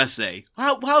USA.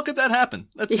 How could that happen?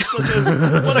 That's such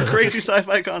what a crazy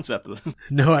sci-fi concept.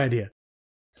 No idea.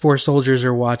 4 soldiers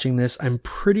are watching this. I'm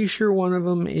pretty sure one of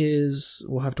them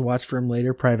we'll have to watch for him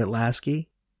later, Private Lasky,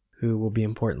 who will be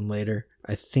important later.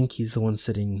 I think he's the one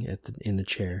sitting in the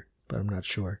chair, but I'm not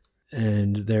sure.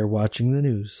 And they're watching the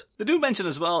news. They do mention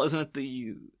as well, isn't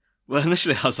it well,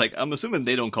 initially I was like, I'm assuming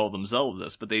they don't call themselves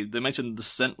this, but they mentioned the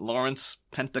St. Lawrence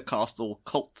Pentecostal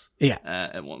Cult. Yeah.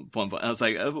 At one point. I was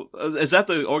like, is that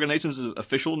the organization's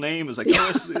official name? It's like,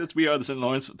 we are the St.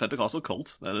 Lawrence Pentecostal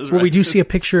Cult. That is right. Well, we do see a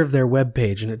picture of their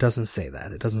webpage, and it doesn't say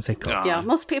that. It doesn't say cult. Yeah,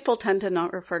 most people tend to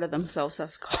not refer to themselves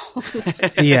as cults.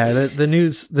 Yeah, the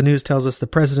news tells us the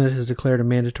president has declared a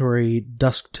mandatory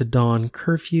dusk to dawn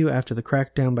curfew after the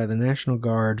crackdown by the National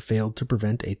Guard failed to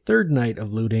prevent a third night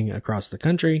of looting across the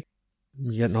country.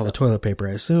 You're getting all the toilet paper,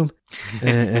 I assume,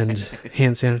 and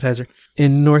hand sanitizer.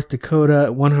 In North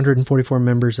Dakota, 144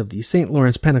 members of the St.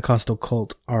 Lawrence Pentecostal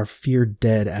cult are feared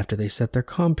dead after they set their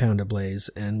compound ablaze,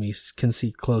 and we can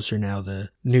see closer now. The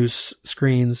news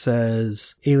screen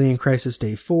says, Alien Crisis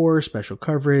Day 4, special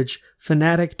coverage.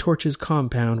 Fanatic torches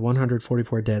compound,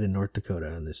 144 dead in North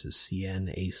Dakota. And this is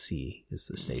CNAC is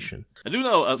the station. I do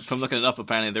know from looking it up,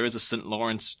 apparently there is a St.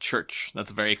 Lawrence church. That's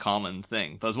a very common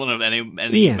thing. But as one of any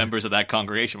members of that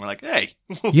congregation were like, hey.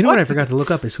 You know what I forgot to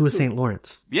look up is who is St.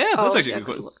 Lawrence? Yeah, that's actually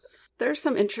good. There's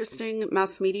some interesting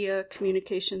mass media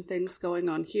communication things going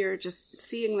on here, just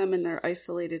seeing them in their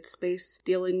isolated space,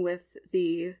 dealing with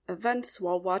the events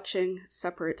while watching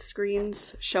separate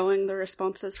screens, showing the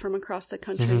responses from across the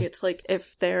country. Mm-hmm. It's like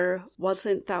if there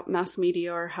wasn't that mass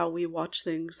media or how we watch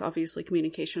things, obviously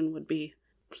communication would be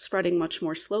spreading much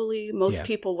more slowly. Most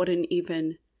people wouldn't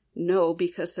even know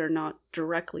because they're not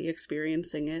directly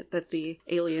experiencing it, that the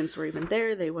aliens were even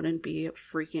there. They wouldn't be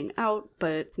freaking out.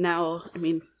 But now, I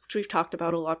mean, we've talked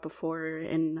about a lot before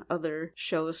in other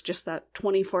shows, just that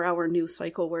 24-hour news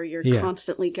cycle where you're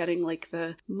constantly getting like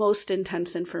the most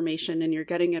intense information and you're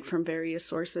getting it from various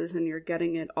sources and you're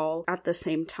getting it all at the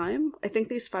same time. I think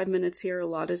these 5 minutes here, a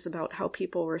lot is about how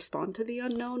people respond to the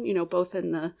unknown, you know, both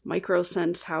in the micro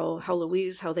sense, how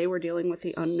Louise, how they were dealing with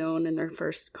the unknown in their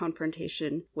first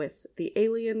confrontation with the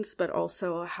aliens, but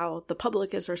also how the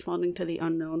public is responding to the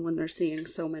unknown when they're seeing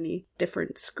so many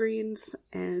different screens.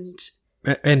 And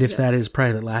if that is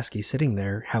Private Lasky sitting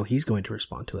there, how he's going to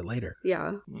respond to it later.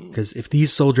 Yeah. Because if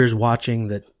these soldiers watching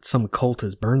that some cult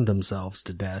has burned themselves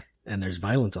to death and there's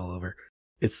violence all over,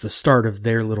 it's the start of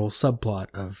their little subplot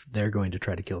of they're going to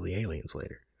try to kill the aliens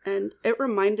later. And it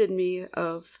reminded me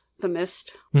of The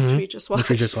Mist, which we just watched.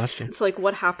 It's like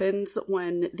what happens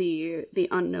when the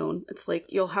unknown, it's like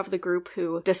you'll have the group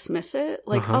who dismiss it,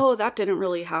 like, oh, that didn't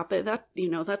really happen, that, you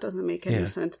know, that doesn't make any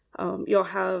sense. You'll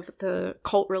have the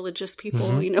cult religious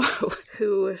people, you know,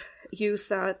 who use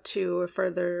that to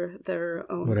further their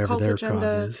own whatever cult their agenda.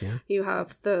 Cause is, You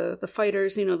have the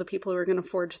fighters, you know, the people who are going to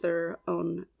forge their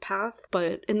own path.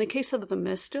 But in the case of The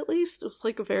Mist, at least, it was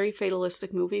like a very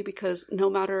fatalistic movie because no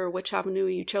matter which avenue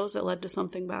you chose, it led to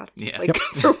something bad. Yeah. Like,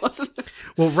 there wasn't.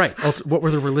 Well, right. What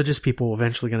were the religious people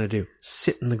eventually going to do?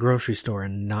 Sit in the grocery store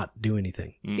and not do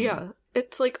anything. Yeah.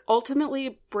 It's like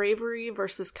ultimately bravery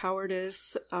versus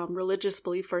cowardice, religious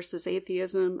belief versus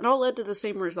atheism. It all led to the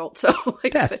same result. So,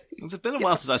 like, death. It's been a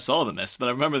while since I saw The Mist, but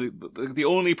I remember the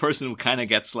only person who kind of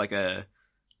gets like a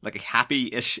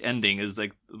happy-ish ending is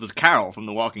was Carol from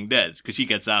The Walking Dead, because she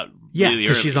gets out really early.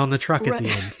 Because she's on the truck at the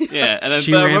end. Yeah, and then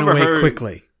she ran away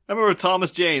quickly. I remember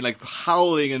Thomas Jane like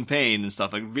howling in pain and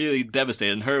stuff, like really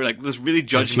devastated, and her like this really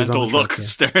judgmental look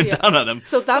staring down at him.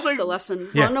 So that's like, the lesson.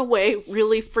 Run away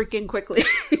really freaking quickly.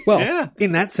 Well,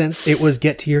 in that sense, it was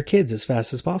get to your kids as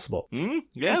fast as possible.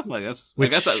 Yeah, like that's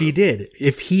which she did.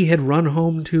 If he had run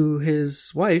home to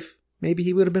his wife, maybe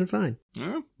he would have been fine.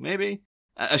 Maybe.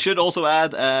 I should also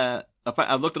add,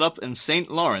 I looked it up, in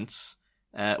St. Lawrence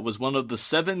was one of the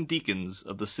 7 deacons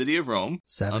of the city of Rome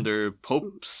under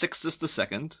Pope Sixtus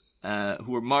II,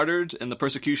 who were martyred in the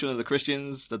persecution of the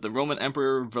Christians that the Roman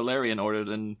Emperor Valerian ordered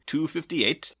in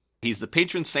 258. He's the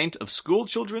patron saint of school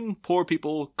children, poor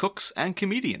people, cooks, and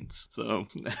comedians. So,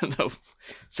 no,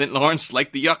 St. Lawrence,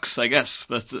 like the yucks, I guess.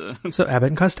 But so Abbott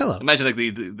and Costello. Imagine like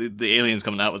the aliens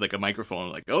coming out with like a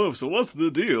microphone, like, oh, so what's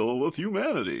the deal with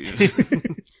humanity?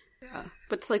 Yeah,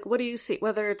 but it's like, what do you see?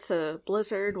 Whether it's a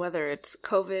blizzard, whether it's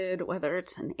COVID, whether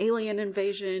it's an alien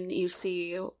invasion, you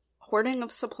see hoarding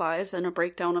of supplies and a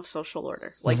breakdown of social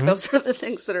order. Like, those are the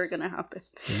things that are going to happen.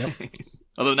 Yep.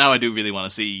 Although now I do really want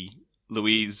to see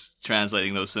Louise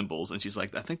translating those symbols, and she's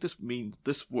like, I think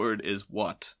this word is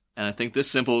what? And I think this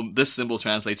symbol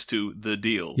translates to the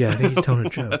deal. Yeah, I think he's telling a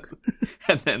joke.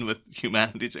 And then with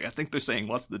humanity, I think they're saying,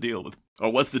 what's the deal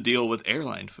with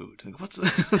airline food?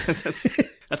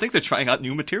 I think they're trying out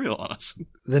new material on us.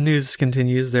 The news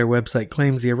continues. Their website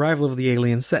claims the arrival of the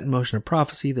aliens set in motion a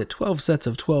prophecy that 12 sets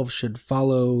of 12 should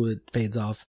follow. It fades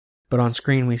off. But on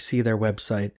screen we see their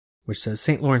website, which says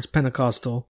St. Lawrence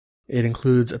Pentecostal. It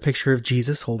includes a picture of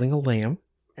Jesus holding a lamb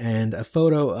and a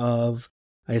photo of,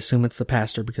 I assume it's the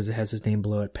pastor because it has his name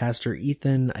below it, Pastor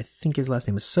Ethan. I think his last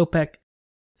name is Sopek. It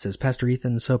says, Pastor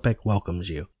Ethan Sopek welcomes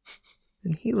you.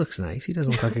 And he looks nice. He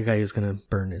doesn't look like a guy who's going to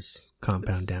burn his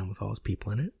compound down with all his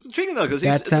people in it. Intriguing though, because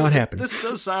that's how it happens. This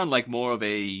does sound like more of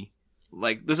a,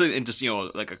 like, this isn't just,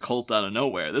 like a cult out of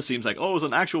nowhere. This seems like, it was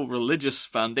an actual religious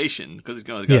foundation, because it's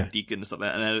got a deacon and stuff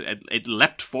like that, and it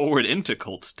leapt forward into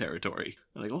cult territory.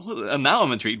 And now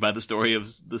I'm intrigued by the story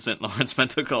of the St. Lawrence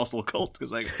Pentecostal cult,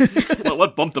 because like,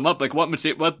 what bumped them up? Like, what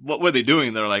were they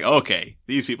doing? They're like, okay,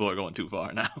 these people are going too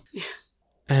far now.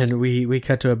 And we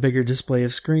cut to a bigger display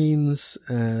of screens,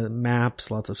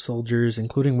 maps, lots of soldiers,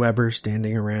 including Weber,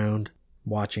 standing around,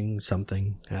 watching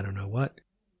something, I don't know what.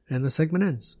 And the segment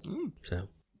ends. So,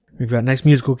 we've got nice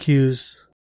musical cues.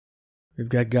 We've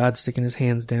got God sticking his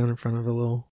hands down in front of a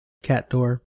little cat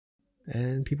door,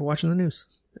 and people watching the news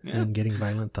and getting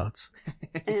violent thoughts.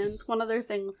 And one other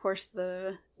thing, of course,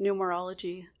 the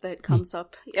numerology that comes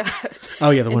up. Yeah. Oh,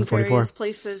 yeah, the in 144. various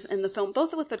places in the film,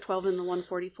 both with the 12 and the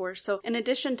 144. So in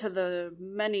addition to the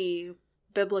many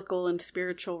biblical and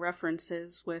spiritual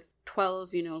references with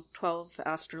 12, 12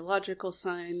 astrological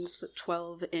signs,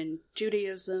 12 in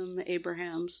Judaism,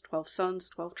 Abraham's 12 sons,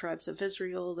 12 tribes of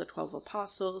Israel, the 12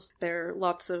 apostles. There are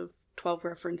lots of 12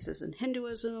 references in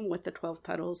Hinduism with the 12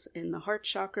 petals in the heart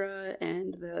chakra,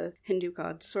 and the Hindu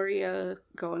god Surya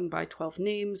going by 12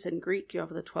 names. In Greek, you have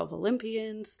the 12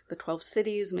 Olympians, the 12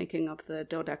 cities making up the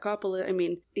dodecapolis. I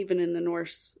mean, even in the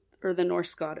Norse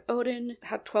god Odin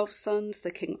had 12 sons.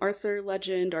 The King Arthur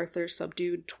legend, Arthur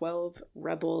subdued 12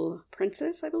 rebel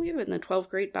princes, I believe, in the 12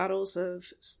 great battles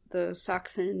of the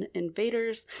Saxon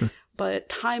invaders. But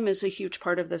time is a huge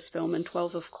part of this film, and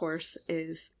 12, of course,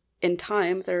 is in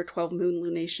time. There are 12 moon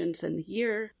lunations in the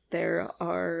year. There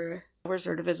are hours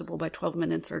are divisible by 12,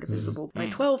 minutes are divisible by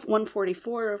 12.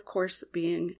 144, of course,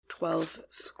 being 12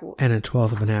 square. And a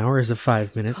 12th of an hour is a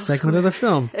 5-minute segment of the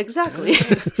film. Exactly.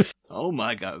 Oh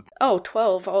my god. Oh,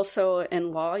 12. Also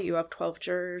in law, you have 12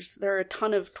 jurors. There are a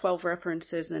ton of 12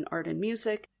 references in art and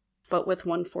music. But with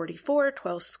 144,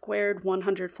 12 squared,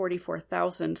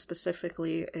 144,000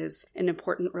 specifically is an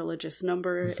important religious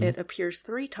number. It appears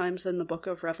 3 times in the book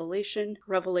of Revelation.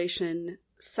 Revelation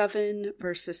 7,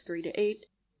 verses 3 to 8.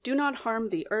 Do not harm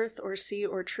the earth or sea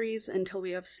or trees until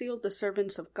we have sealed the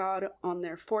servants of God on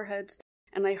their foreheads.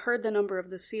 And I heard the number of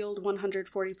the sealed,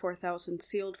 144,000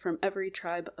 sealed from every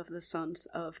tribe of the sons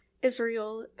of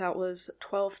Israel. That was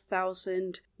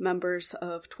 12,000 members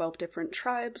of 12 different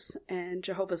tribes. And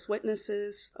Jehovah's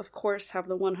Witnesses, of course, have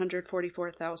the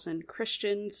 144,000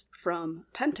 Christians from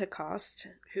Pentecost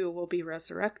who will be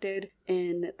resurrected.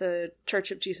 In the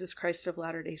Church of Jesus Christ of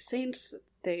Latter-day Saints,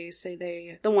 they say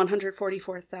the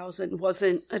 144,000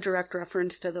 wasn't a direct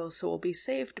reference to those who will be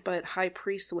saved, but high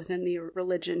priests within the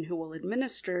religion who will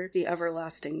administer the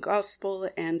everlasting gospel.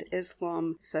 And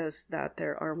Islam says that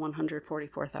there are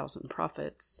 144,000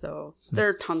 prophets. So there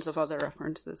are tons of other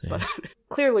references, but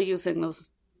clearly using those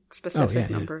specific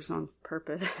numbers on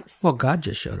purpose. Well, God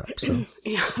just showed up, so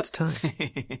it's time.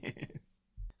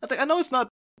 I know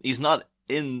he's not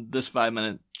in this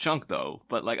 5-minute chunk though,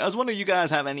 but I was wondering, you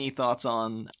guys have any thoughts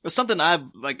on, or something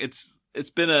it's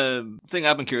been a thing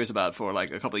I've been curious about for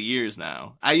a couple of years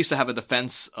now. I used to have a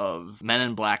defense of Men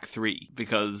in Black 3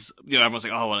 because, everyone's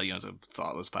like, oh, well, it's a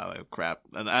thoughtless pile of crap.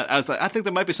 And I was like, I think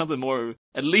there might be something more,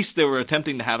 at least they were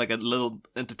attempting to have a little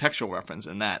intertextual reference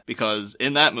in that, because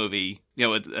in that movie,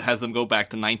 it has them go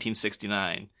back to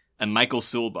 1969 and Michael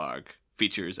Stuhlbarg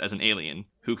features as an alien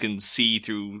who can see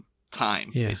through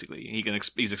time, basically.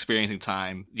 He's experiencing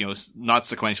time, not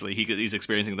sequentially. He's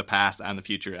experiencing the past and the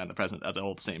future and the present at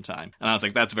all the same time. And I was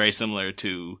like, that's very similar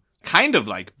to kind of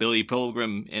like Billy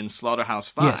Pilgrim in Slaughterhouse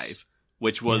 5,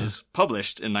 which was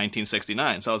published in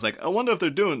 1969. So I was like, I wonder if they're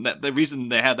doing that. The reason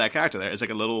they had that character there is a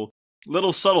little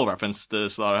subtle reference to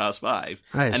Slaughterhouse 5.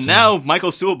 And now Michael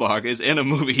Stuhlbarg is in a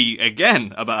movie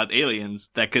again about aliens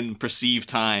that can perceive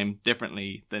time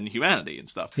differently than humanity and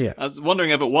stuff. Yeah. I was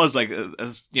wondering if it was at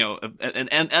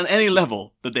any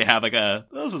level that they have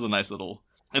this is a nice little,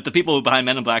 if the people behind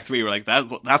Men in Black 3 were like,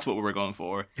 that's what we were going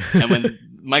for. And when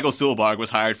Michael Stuhlbarg was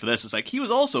hired for this, it's like, he was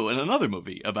also in another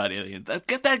movie about aliens.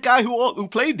 Get that guy who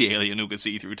played the alien who could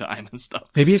see through time and stuff.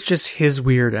 Maybe it's just his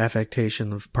weird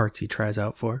affectation of parts he tries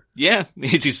out for. Yeah.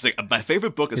 He's just like, my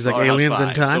favorite book is Slaughterhouse 5. Aliens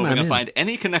in time, so if I can find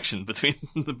any connection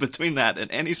between that in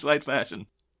any slight fashion,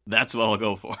 that's what I'll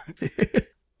go for.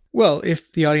 Well,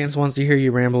 if the audience wants to hear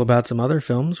you ramble about some other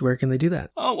films, where can they do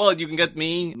that? Oh, well, you can get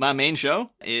me, my main show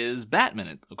is Bat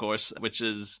Minute, of course, which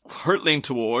is hurtling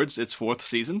towards its 4th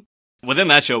season. Within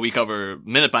that show, we cover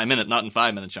minute by minute, not in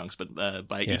 5-minute chunks, but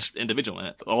by each individual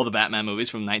minute, all the Batman movies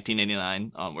from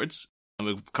 1989 onwards. And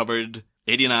we've covered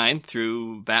 89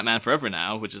 through Batman Forever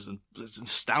now, which is it's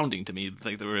astounding to me.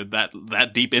 Like, they were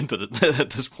that deep into it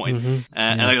at this point.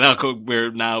 And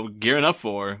we're now gearing up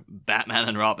for Batman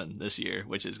and Robin this year,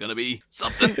 which is going to be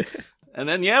something. And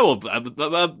then,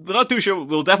 we're not too sure.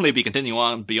 We'll definitely be continuing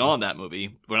on beyond that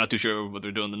movie. We're not too sure whether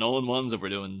we're doing the Nolan ones, if we're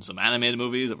doing some animated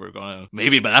movies, if we're going to,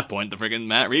 maybe by that point, the friggin'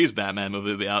 Matt Reeves Batman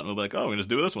movie will be out and we'll be like, oh, we're going to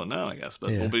do this one now, I guess.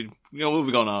 But we'll be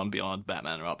going on beyond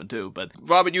Batman and Robin too. But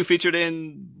Robin, you featured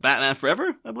in Batman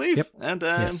Forever, I believe. Yep. And,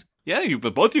 yes.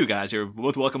 But both of you guys, you're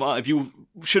both welcome on. If you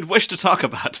should wish to talk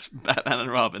about Batman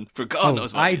and Robin, for God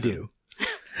knows what I do.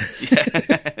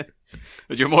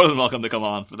 But you're more than welcome to come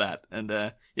on for that. And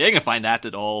yeah, you can find that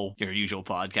at all your usual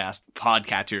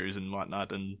podcatchers and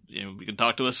whatnot. And you can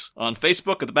talk to us on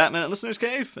Facebook at the Batman Listeners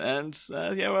Cave, and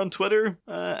we're on Twitter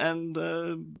and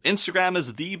Instagram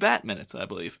is the Bat Minute, I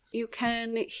believe. You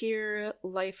can hear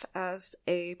Life as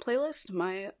a Playlist,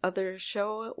 my other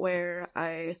show, where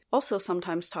I also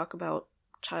sometimes talk about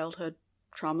childhood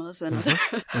traumas and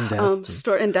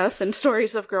and death and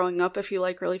stories of growing up. If you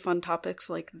like really fun topics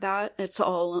like that, it's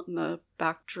all in the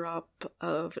backdrop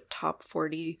of top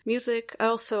 40 music. I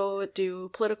also do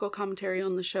political commentary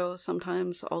on the show,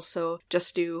 sometimes also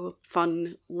just do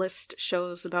fun list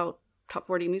shows about top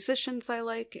 40 musicians I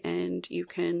like, and you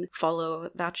can follow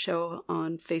that show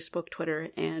on Facebook, Twitter,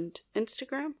 and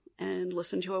Instagram, and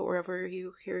listen to it wherever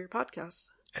you hear your podcasts.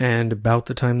 And about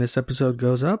the time this episode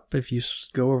goes up, if you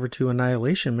go over to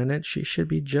Annihilation Minute, she should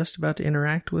be just about to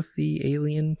interact with the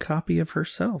alien copy of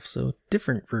herself. So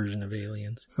different version of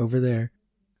aliens over there.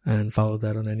 And follow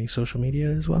that on any social media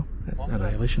as well.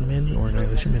 Annihilation Min or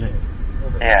Annihilation Minute.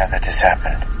 Yeah, that just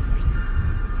happened.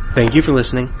 Thank you for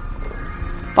listening.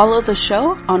 Follow the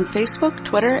show on Facebook,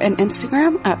 Twitter, and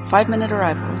Instagram at 5 Minute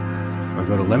Arrival. Or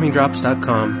go to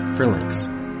lemmingdrops.com for links.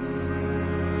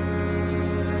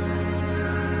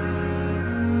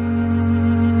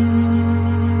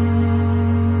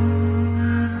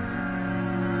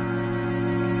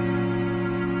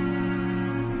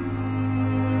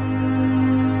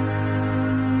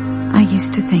 I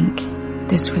used to think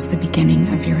this was the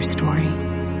beginning of your story.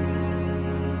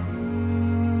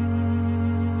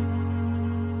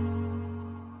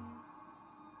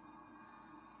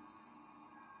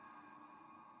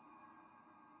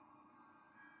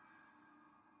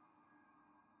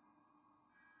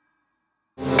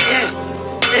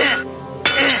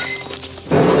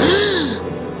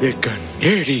 They're gone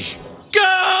nerdy.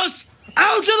 Girls!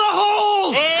 Out of the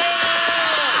hole!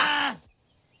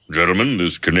 Gentlemen,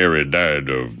 this canary died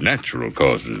of natural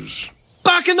causes.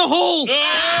 Back in the hole!